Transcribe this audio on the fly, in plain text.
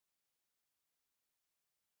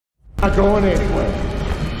Not going anywhere.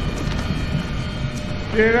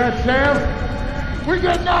 Hear that, Sam? We're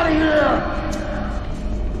getting out of here!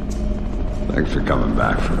 Thanks for coming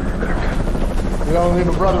back for me, Vic. You don't leave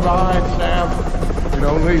a brother behind, Sam. You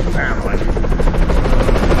don't leave family.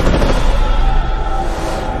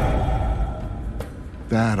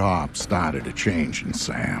 That op started a change in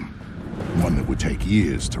Sam. One that would take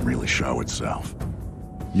years to really show itself.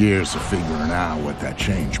 Years of figuring out what that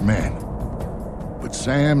change meant. But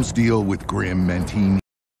Sam's deal with Grimm meant he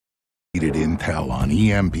needed intel on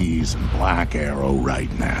EMPs and Black Arrow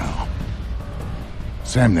right now.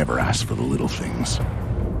 Sam never asked for the little things,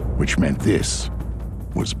 which meant this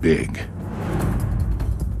was big.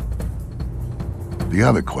 The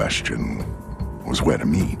other question was where to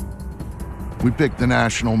meet. We picked the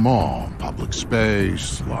National Mall, public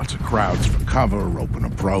space, lots of crowds for cover, open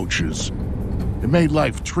approaches. It made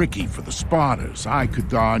life tricky for the spotters. I could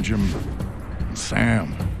dodge them, and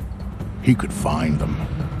Sam, he could find them.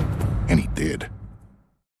 And he did.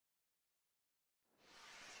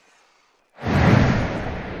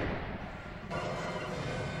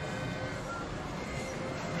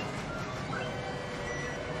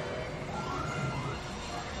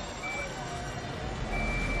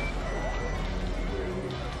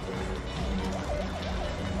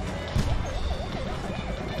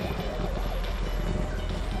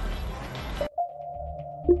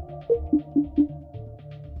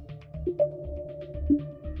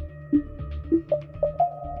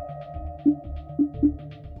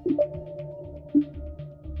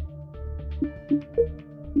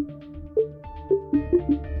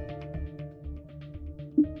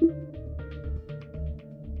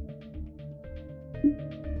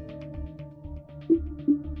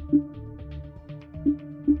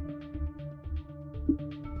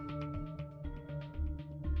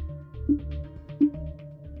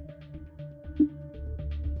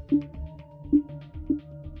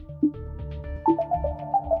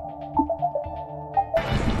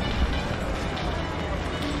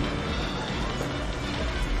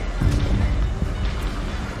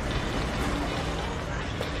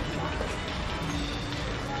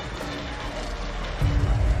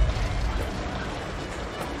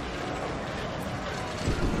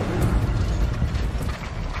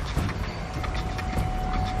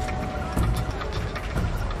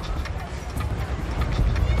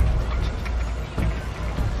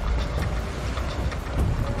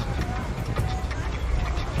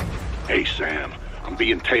 Hey, Sam. I'm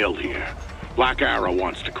being tailed here. Black Arrow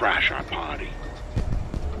wants to crash our party.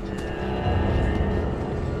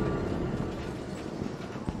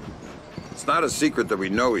 It's not a secret that we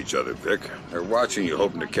know each other, Vic. They're watching you,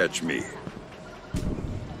 hoping to catch me.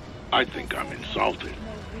 I think I'm insulted.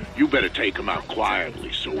 You better take them out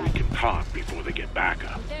quietly so we can talk before they get back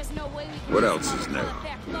up. What else is new?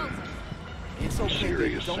 I'm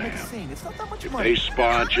serious, Sam. If they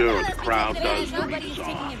spot you or the crowd does, the meet is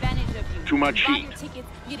on. Too much heat.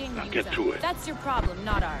 Now get to it. That's your problem,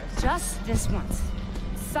 not ours. Just this once.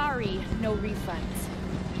 Sorry, no refunds.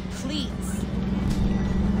 Please.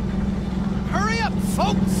 Hurry up,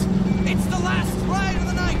 folks! It's the last ride of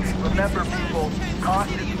the night! Remember, people,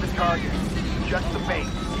 cost isn't the target, just the bait.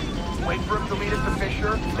 Wait for him to lead us to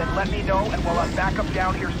Fisher, then let me know, and we'll have backup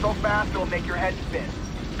down here so fast it'll make your head spin.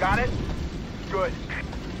 Got it? Good.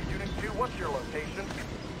 Unit 2, what's your location?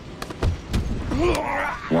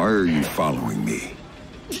 Why are you following me?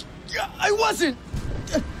 I wasn't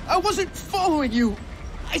following you!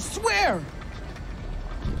 I swear!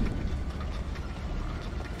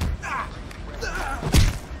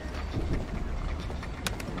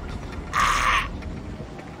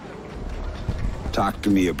 Talk to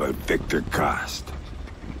me about Victor Cost.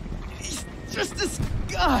 He's just this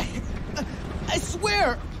guy. I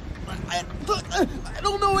swear. I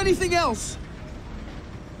don't know anything else.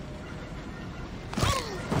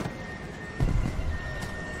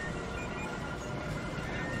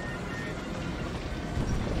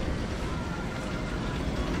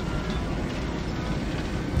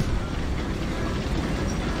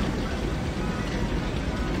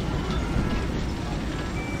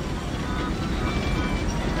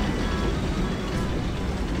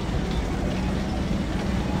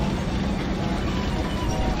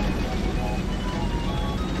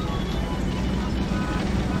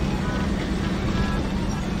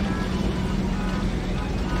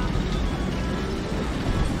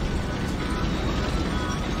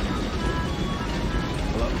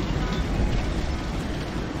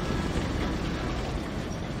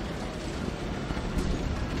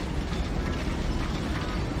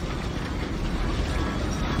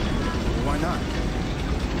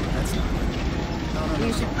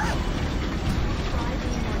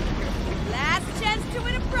 to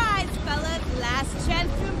win a prize, fellas. Last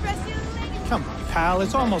chance to impress your lady. Come on, pal.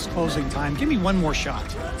 It's almost closing time. Give me one more shot.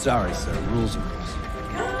 Sorry, sir. Rules are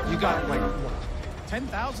rules. You got, like, what,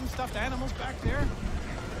 10,000 stuffed animals back there?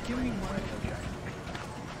 Give me one.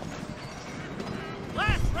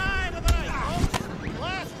 Last ride of the night, folks.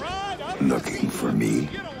 Last ride of Looking for me?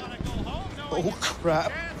 You don't want to go home, Oh,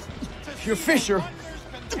 crap. You're Fisher.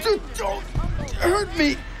 Don't hurt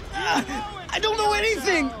me. I don't know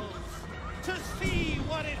anything. to see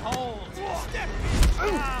what it holds. Step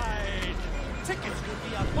inside. Tickets will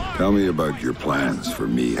be a bar. Tell me about your plans for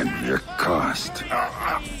me and your cost.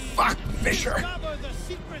 Fuck, Fisher.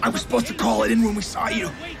 I was supposed to call it in when we saw you.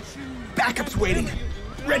 Backup's waiting.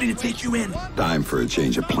 Ready to take you in. Time for a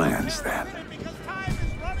change of plans, then. Because time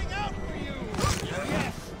is running out for you.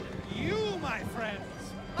 Yes, you, my friends.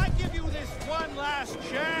 I give you this one last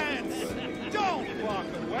chance. Don't walk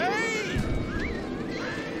away.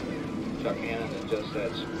 Chuck Hannon just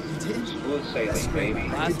said smooth sailing, baby.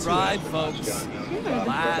 Last ride, folks.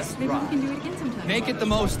 Last Maybe we ride. can do it again sometime. Make it the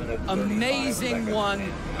most amazing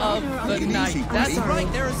one of the night. That's right,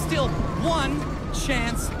 there is still one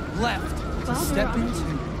chance left to step into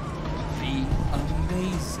the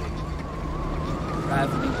amazing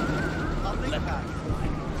gravity. I'd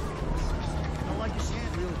like to see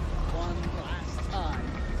you one last time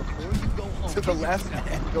before you go home. To the left,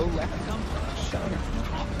 man. Go left. Shut up.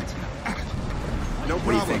 No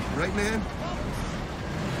problem, right, man?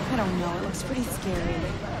 I don't know. It looks pretty scary.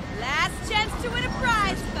 Last chance to win a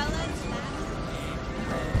prize, fellas.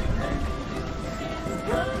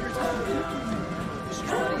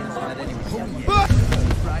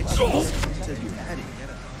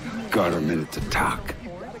 Got a minute to talk.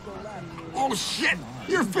 Oh, shit!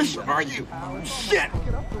 You're Fisher, are you? Shit!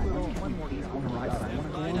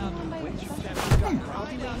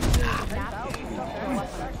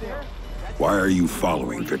 Why are you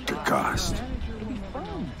following Victor Cost?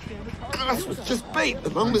 This was just bait.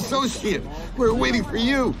 An own associate. We were waiting for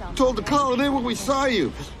you. Told to call it in when we saw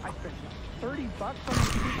you. $30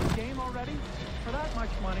 on the game already? For that much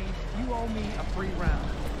money, you owe me a free round.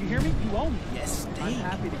 You hear me? You owe me. Yes, I'm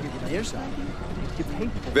happy to give you There's something. You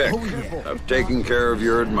paid for Vic, it. I've taken care of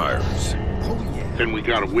your admirers. Oh, yeah. Then we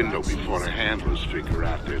got a window before the handlers figure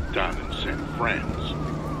out they're done and send friends.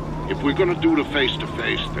 If we're gonna do the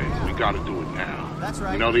face-to-face thing, we gotta do it now. That's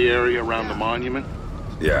right. You know the area around the monument?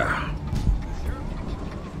 Yeah.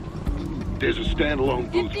 There's a standalone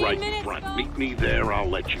booth 15 right in minutes, front. folks. Meet me there, I'll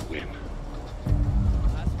let you in.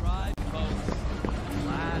 Last ride, folks.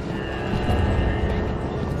 Last.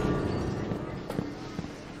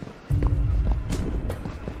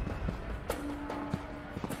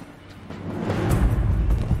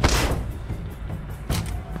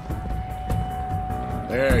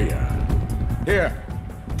 There you are. Here,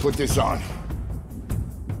 put this on.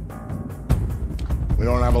 We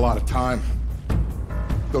don't have a lot of time.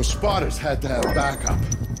 Those spotters had to have backup.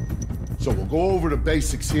 So we'll go over the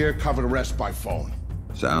basics here, cover the rest by phone.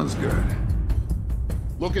 Sounds good.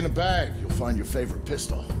 Look in the bag, you'll find your favorite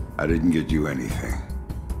pistol. I didn't get you anything.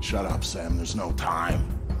 Shut up, Sam, there's no time.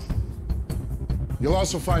 You'll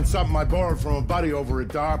also find something I borrowed from a buddy over at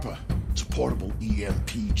DARPA. It's a portable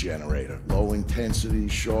EMP generator. Low intensity,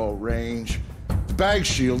 short range. The bag's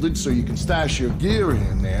shielded so you can stash your gear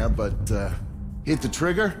in there, but hit the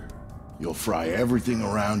trigger, you'll fry everything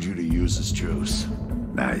around you to use as juice.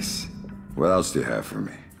 Nice. What else do you have for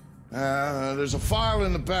me? There's a file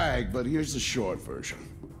in the bag, but here's the short version.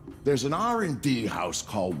 There's an R&D house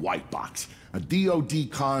called Whitebox, a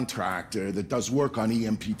DoD contractor that does work on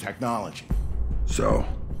EMP technology. So,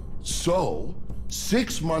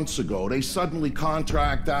 6 months ago, they suddenly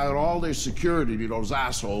contract out all their security to those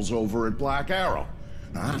assholes over at Black Arrow.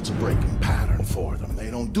 Now, that's a breaking pattern for them.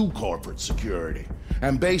 They don't do corporate security.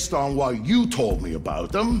 And based on what you told me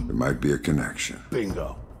about them... there might be a connection.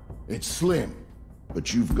 Bingo. It's slim,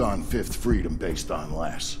 but you've gone Fifth Freedom based on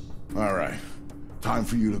less. All right, time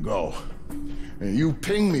for you to go. And you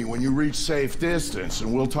ping me when you reach safe distance,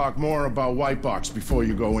 and we'll talk more about Whitebox before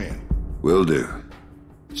you go in. Will do.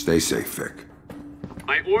 Stay safe, Vic.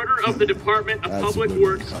 By order of the Department of Public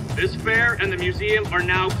Works, this fair and the museum are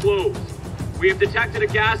now closed. We have detected a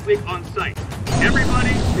gas leak on site.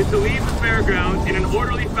 Everybody is to leave the fairgrounds in an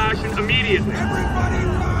orderly fashion immediately. Everybody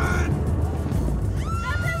run!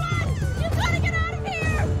 Everyone! You gotta get out of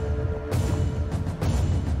here!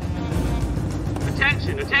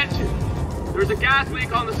 Attention, attention! There's a gas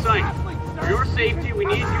leak on the site. For your safety, we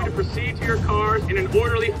need you to proceed to your cars in an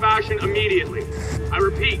orderly fashion immediately. I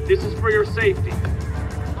repeat, this is for your safety.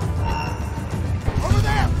 Over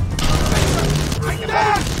there! Right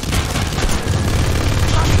there!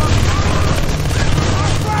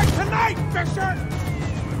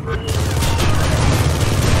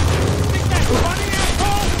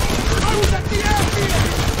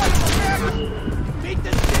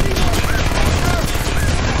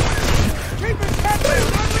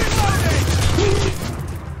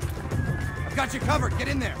 cover. Get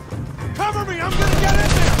in there. Cover me! I'm gonna get in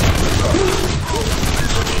there!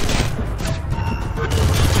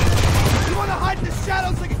 You wanna hide in the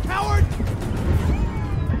shadows like a coward?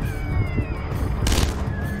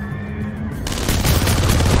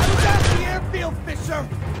 I was at the airfield, Fisher!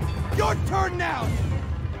 Your turn now!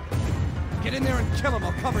 Get in there and kill him,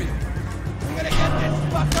 I'll cover you. We're gonna get this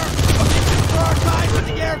fucker! For our guys at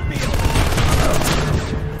the airfield!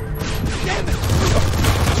 Damn it!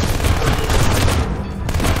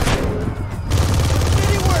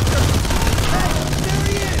 City worker! Hey, there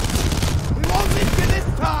he is! We won't miss you this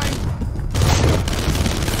time!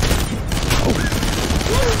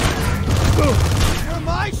 You're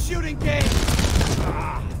my shooting game!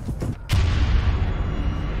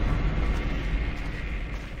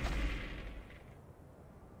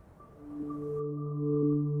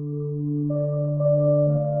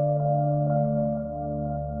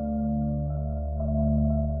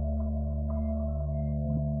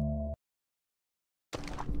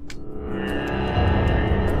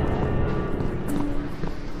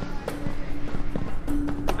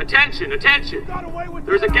 Attention, attention!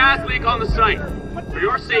 There's a gas leak on the site. For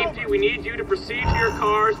your safety, we need you to proceed to your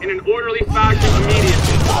cars in an orderly fashion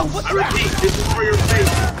immediately. I repeat, this is for your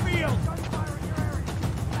safety.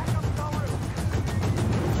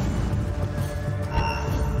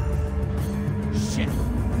 Shit!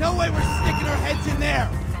 No way we're sticking our heads in there!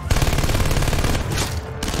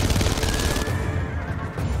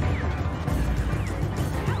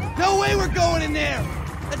 No way we're going in there!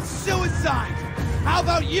 That's suicide! How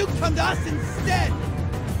about you come to us instead?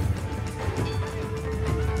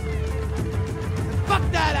 Fuck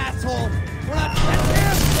that asshole! We're not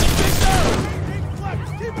here!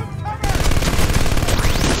 Keep him covered!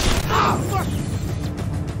 Ah, fuck!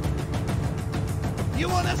 You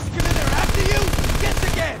want us to come in there after you? Guess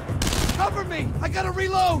again! Cover me! I gotta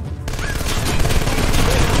reload! Right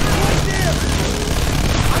there!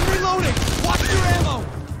 I'm reloading! Watch your ammo!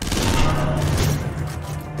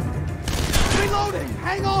 Reloading!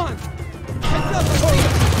 Hang on! Heads up!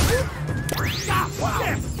 Ah, wow!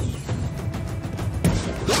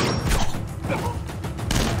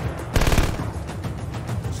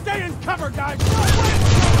 Stay in cover, guys!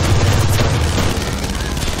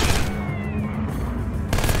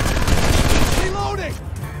 Reloading!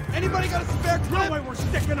 Anybody got a spare clip? No way we're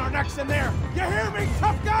sticking our necks in there! You hear me,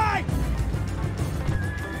 tough guy?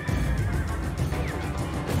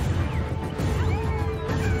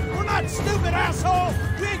 We're not stupid, asshole!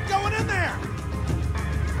 We ain't going in there!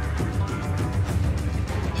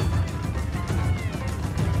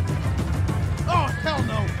 Oh, hell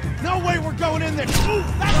no! No way we're going in there! Ooh,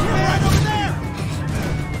 that's right over there!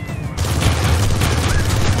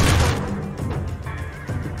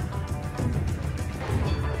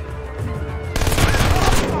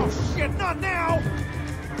 Oh, shit, not now!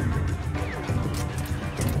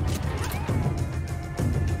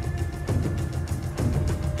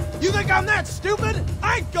 You think I'm that stupid?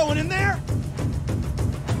 I ain't going in there!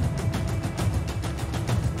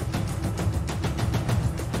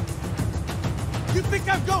 You think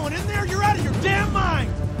I'm going in there? You're out of your damn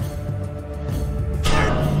mind!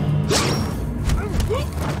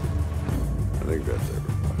 I think that's everybody.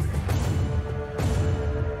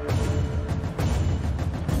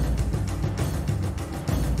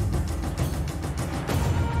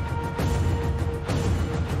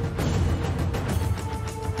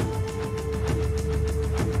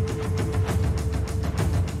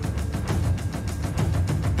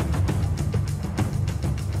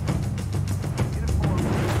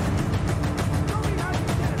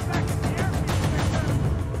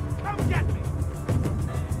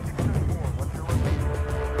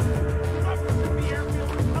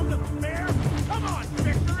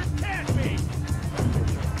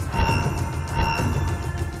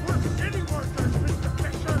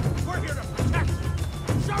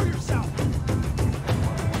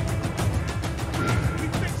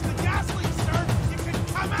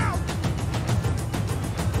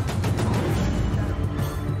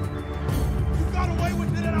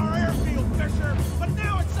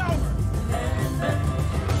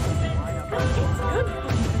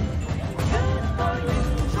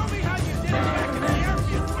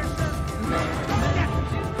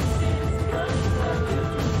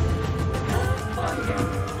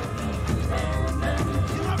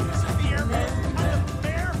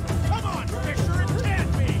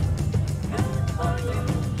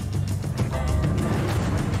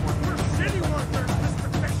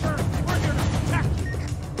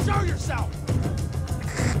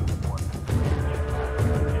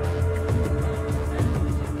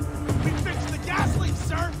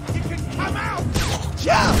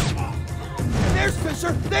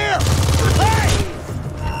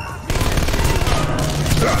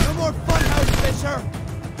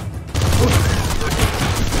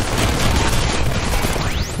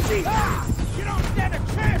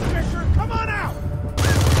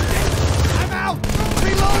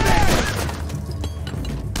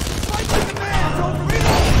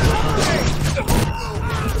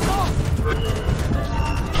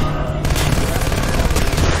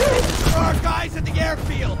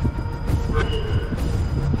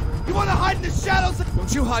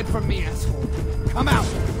 hide from me, asshole. Come out!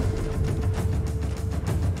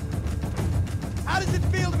 How does it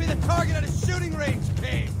feel to be the target at a shooting range,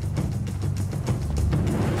 King?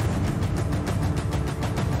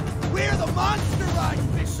 We're the monster ride,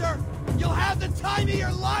 Fisher! You'll have the time of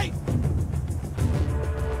your life!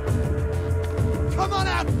 Come on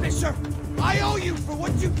out, Fisher! I owe you for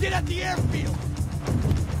what you did at the airfield!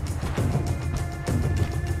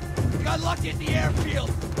 You got lucky at the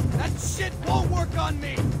airfield! That shit won't work on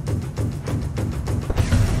me!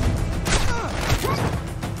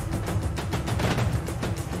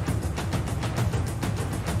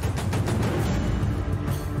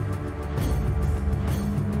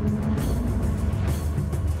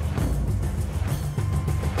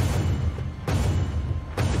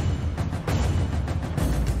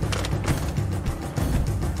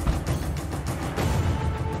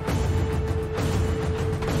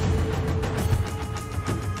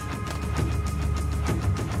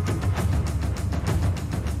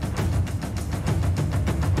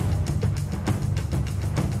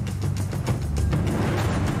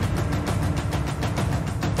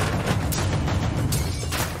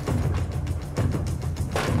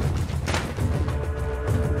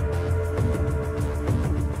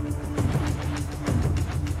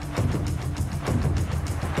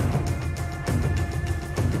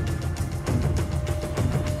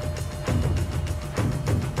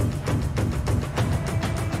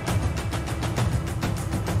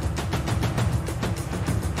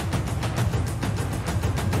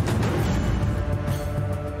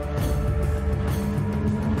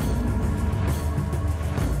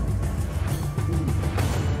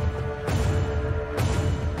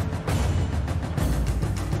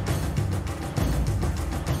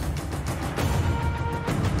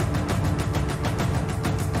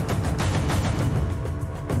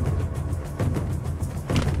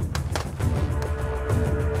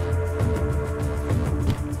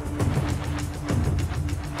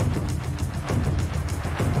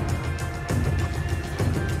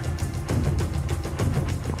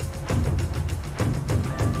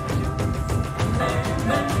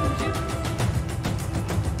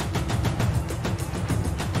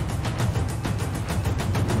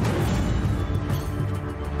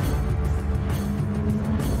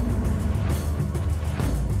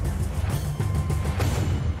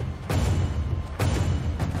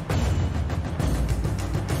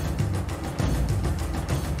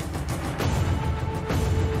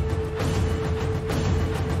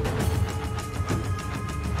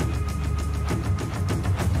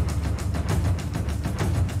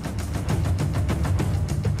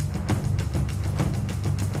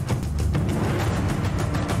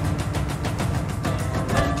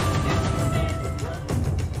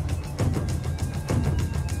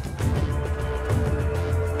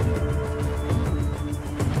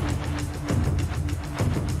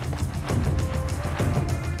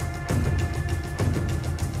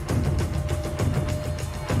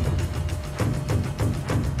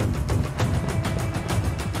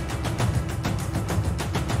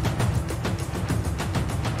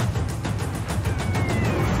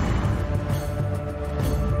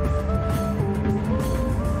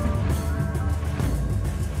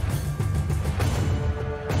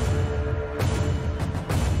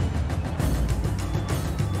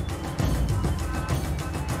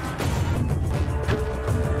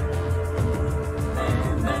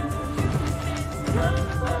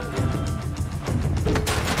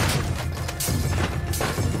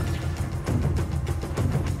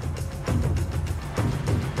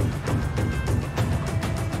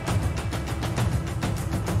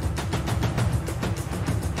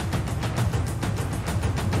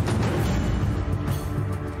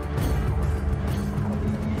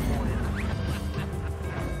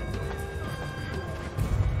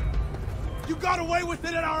 got away with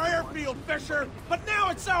it at our airfield, Fisher, but now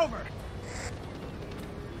it's over.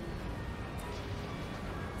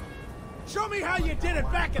 Show me how you did it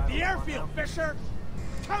back at the airfield, Fisher.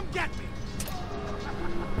 Come get me.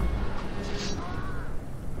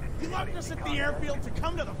 You left us at the airfield to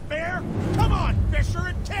come to the fair? Come on, Fisher,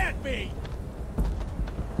 it can't be.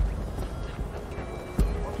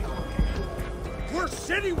 We're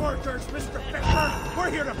city workers, Mr. Fisher.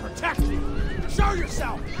 We're here to protect you. Show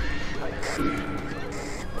yourself.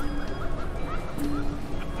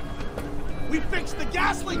 We fixed the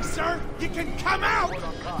gas leak, sir. You can come out.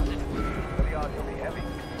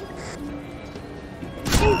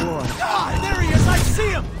 Ah, there he is. I see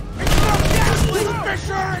him. It's no gas leak,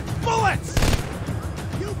 Fisher. It's bullets.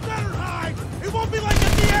 You better hide. It won't be like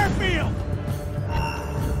at the airfield.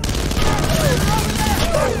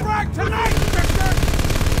 Don't brag tonight, Fisher.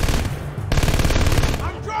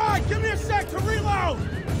 I'm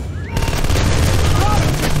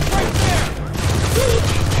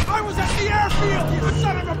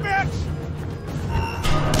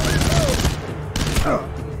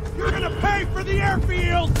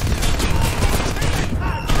airfield!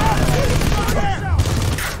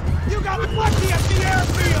 You got lucky at the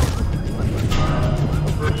airfield!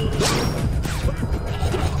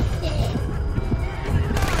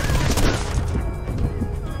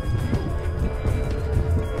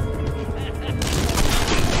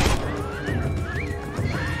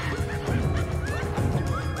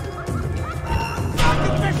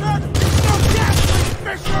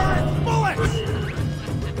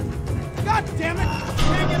 God damn it!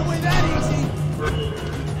 Can't get away that easy!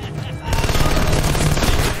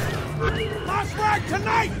 Last ride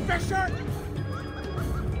tonight, Fisher!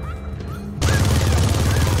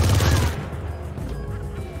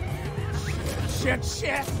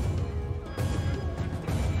 Shit!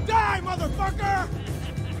 Die, motherfucker!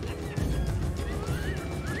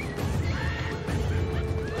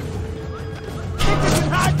 Think you can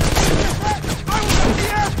hide from me, Fisher? I was at the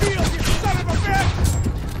airfield, you son of a bitch!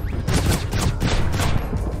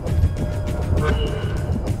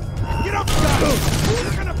 Get up, guys!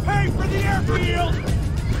 Who's gonna pay for the airfield?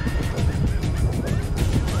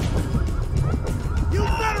 You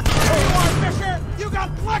better be where you are, Fisher! You got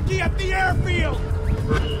lucky at the airfield!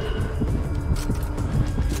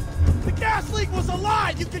 The gas leak was a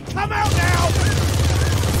lie! You can come out now!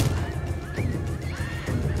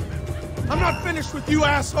 I'm not finished with you,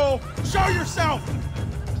 asshole! Show yourself!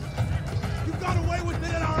 You got away with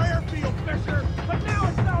it at our airfield, Fisher! But now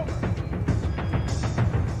it's over!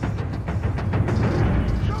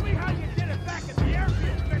 Show me how you did it back at the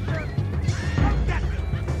airfield, Fisher! Come get me!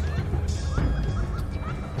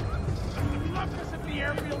 You left us at the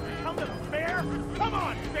airfield to come to the fair? Come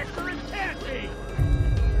on, Fisher, it can't be!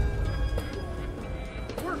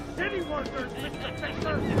 We're city workers, Mr. Fisher!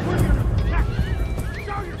 We're here to protect you!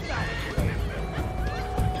 Show yourself!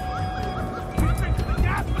 You think the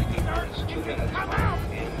gas leak is ours? You can come out!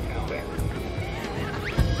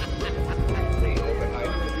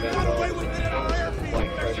 You got away with it at our airfield,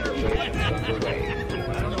 Fisher!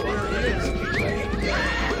 I don't know where it is.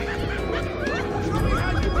 Show me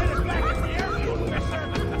how you did it back at the airfield, Fisher!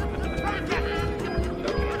 Come and get me!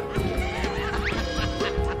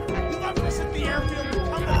 You left us at the airfield to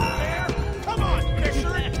come to the fair? Come on,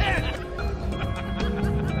 Fisher, it can't!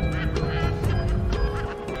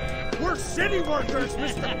 We're city workers,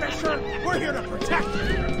 Mr. Fisher! We're here to protect you!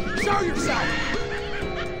 Show yourself!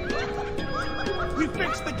 We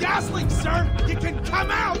fixed the gas leak, sir! You can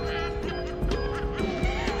come out!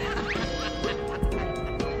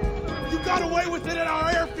 You got away with it at our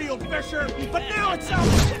airfield, Fisher! But now it's out!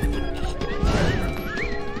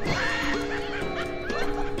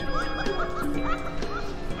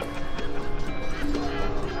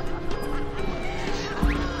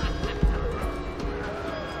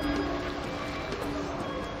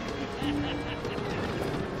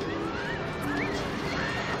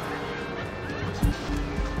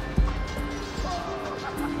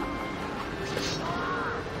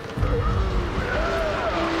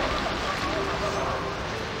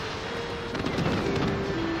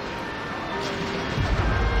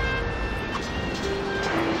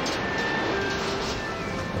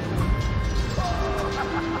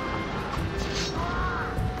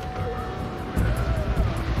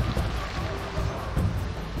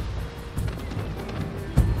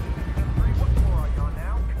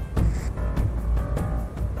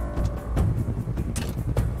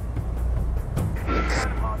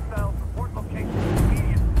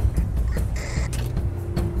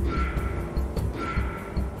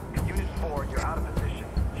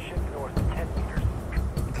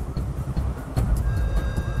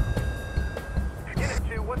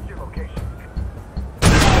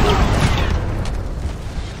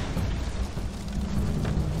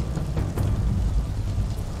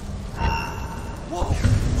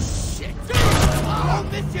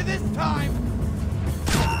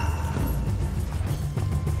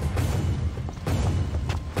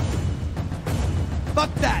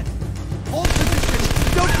 Fuck that! Hold position!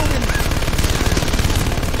 Don't go in there!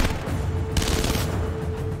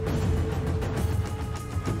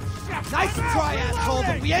 Nice try, asshole,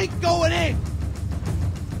 but we ain't going in!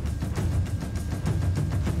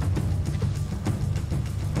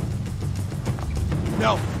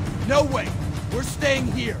 No, no way! We're staying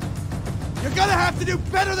here! You're gonna have to do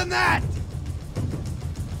better than that!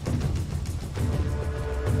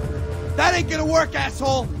 That ain't gonna work,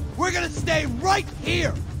 asshole! We're gonna stay right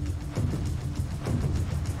here!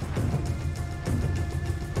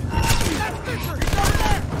 That's Fisher! He's over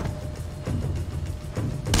there!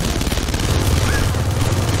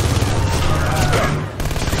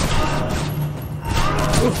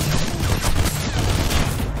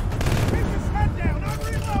 Keep his head down! I'm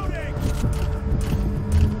reloading!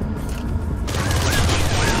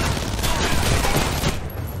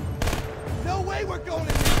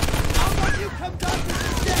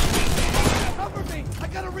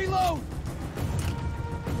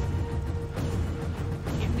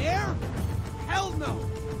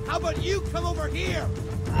 about you come over here?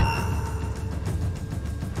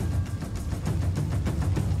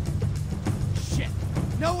 Shit.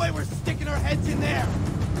 No way we're sticking our heads in there.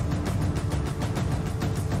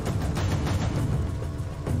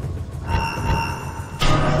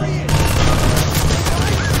 There he is.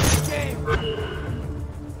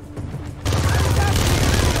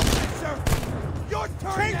 Your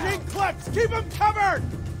turn. Changing clips! Keep him covered!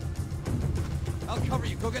 I'll cover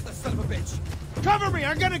you. Go get the son of a bitch. Cover me!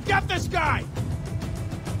 I'm gonna get this guy!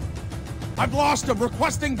 I've lost him.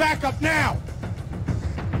 Requesting backup now!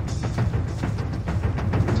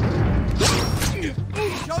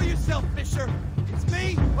 Show yourself, Fisher. It's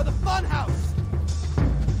me or the funhouse.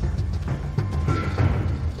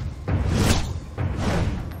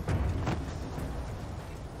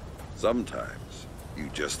 Sometimes, you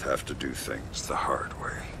just have to do things the hard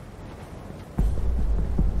way.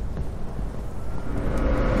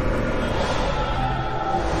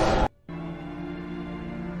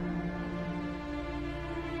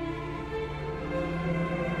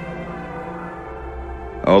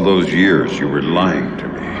 All those years you were lying to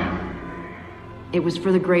me. It was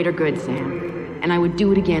for the greater good, Sam. And I would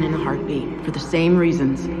do it again in a heartbeat, for the same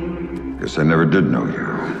reasons. Guess I never did know you.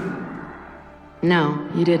 No,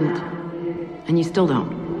 you didn't. And you still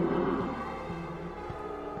don't.